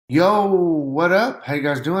Yo, what up? How you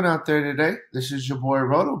guys doing out there today? This is your boy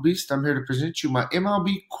Roto Beast. I'm here to present you my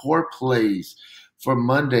MLB Core Plays for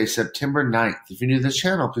Monday, September 9th. If you're new to this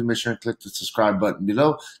channel, please make sure and click the subscribe button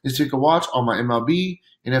below. This so you can watch all my MLB,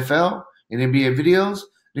 NFL, and NBA videos.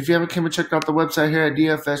 And if you haven't come and checked out the website here at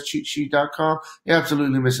dfscheatsheet.com, you're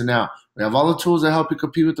absolutely missing out. We have all the tools that help you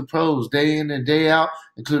compete with the pros day in and day out,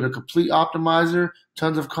 including a complete optimizer,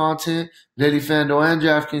 tons of content, daily FanDuel and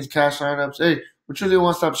DraftKings cash lineups. Hey, we're truly a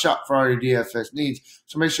one-stop shop for all your DFS needs.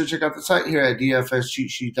 So make sure to check out the site here at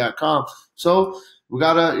dfscheatsheet.com. So we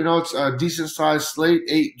got it's a decent-sized slate,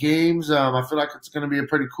 8 games. I feel like it's going to be a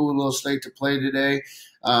pretty cool little slate to play today.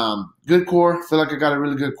 Good core. Feel like I got a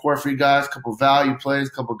really good core for you guys. A couple value plays,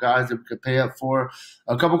 a couple guys that we could pay up for.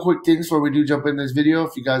 A couple quick things before we do jump in this video.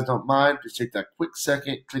 If you guys don't mind, just take that quick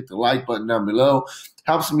second, click the like button down below.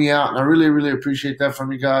 Helps me out, and I really, really appreciate that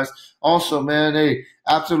from you guys. Also, man, hey,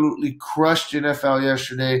 absolutely crushed NFL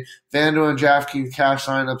yesterday. FanDuel and DraftKings cash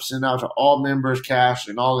lineups sent out to all members, cash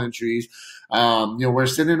and all entries. We're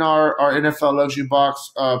sending our NFL luxury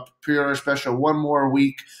box pre-order special one more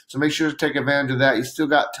week, so make sure to take advantage of that. You still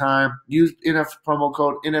got time. Use NFL promo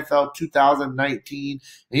code NFL 2019.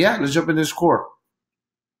 And yeah, let's jump in this core.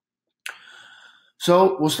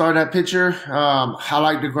 So we'll start that pitcher. I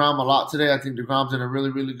like DeGrom a lot today. I think DeGrom's in a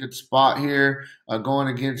really, really good spot here going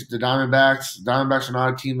against the Diamondbacks. Diamondbacks are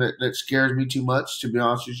not a team that scares me too much, to be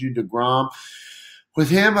honest with you. DeGrom,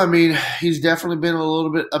 with him, I mean, he's definitely been a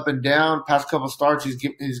little bit up and down. Past couple starts,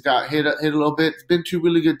 he's got hit a little bit. It's been two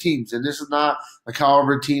really good teams, and this is not a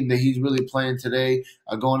caliber team that he's really playing today,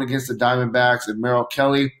 going against the Diamondbacks and Merrill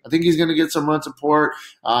Kelly. I think he's going to get some run support.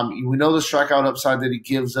 We know the strikeout upside that he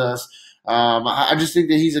gives us. I just think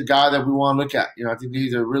that he's a guy that we want to look at. I think that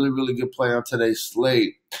he's a really, really good play on today's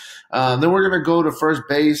slate. Then we're going to go to first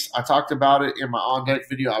base. I talked about it in my on-deck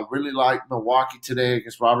video. I really like Milwaukee today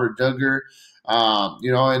against Robert Duggar.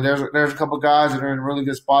 And there's a couple guys that are in really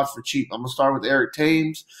good spots for cheap. I'm going to start with Eric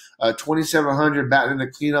Thames, 2,700 batting in the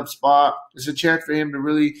cleanup spot. It's a chance for him to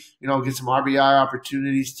really, get some RBI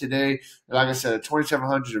opportunities today. And like I said,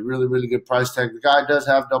 2,700 is a really, really good price tag. The guy does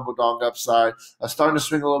have double dong upside, starting to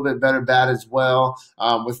swing a little bit better bat as well,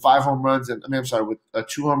 with 2 home runs in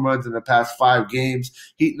the past 5 games,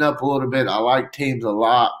 heating up a little bit. I like Thames a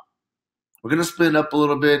lot. We're going to split up a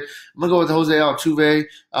little bit. I'm going to go with Jose Altuve.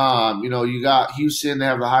 You got Houston. They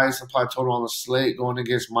have the highest implied total on the slate going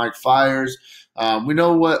against Mike Fiers. We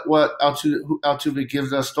know what Altuve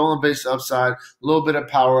gives us. Stolen base upside, a little bit of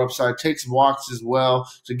power upside, takes walks as well,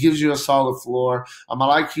 so it gives you a solid floor. I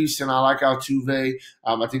like Houston. I like Altuve.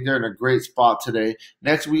 I think they're in a great spot today.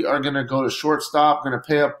 Next, we are going to go to shortstop. Going to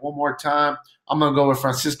pay up one more time. I'm going to go with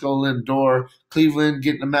Francisco Lindor. Cleveland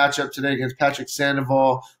getting a matchup today against Patrick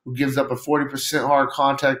Sandoval, who gives up a 40% hard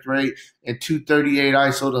contact rate and 238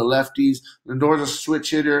 ISO to lefties. Lindor's a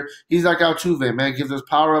switch hitter. He's like Altuve, man. Gives us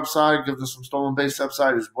power upside, gives us some stolen base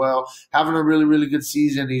upside as well. Having a really, really good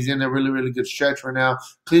season. He's in a really, really good stretch right now.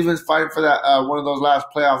 Cleveland's fighting for that one of those last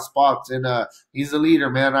playoff spots, and he's the leader,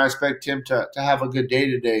 man. I expect him to have a good day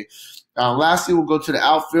today. Lastly, we'll go to the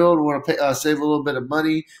outfield. We want to save a little bit of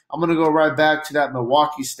money. I'm going to go right back to that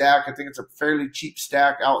Milwaukee stack. I think it's a fairly cheap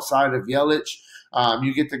stack outside of Yelich.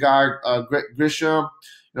 You get the guy Grisham.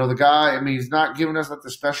 The guy, he's not giving us like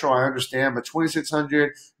the special, I understand, but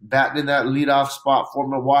 2,600 batting in that leadoff spot for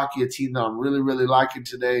Milwaukee, a team that I'm really, really liking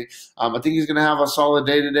today. I think he's going to have a solid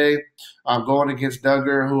day today. Going against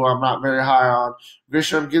Duggar, who I'm not very high on.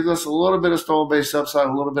 Grisham gives us a little bit of stolen base upside,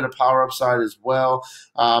 a little bit of power upside as well.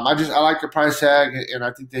 I like the price tag, and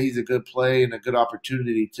I think that he's a good play and a good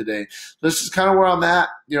opportunity today. This is kind of where I'm at.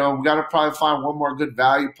 We got to probably find one more good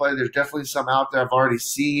value play. There's definitely some out there I've already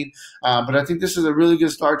seen, but I think this is a really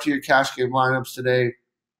good start to your cash game lineups today.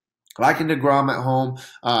 Liking DeGrom at home,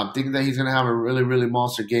 thinking that he's going to have a really, really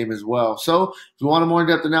monster game as well. So if you want a more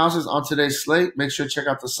in-depth analysis on today's slate, make sure to check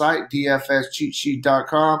out the site,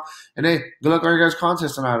 dfscheatsheet.com. And hey, good luck on your guys'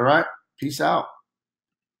 contest tonight, all right? Peace out.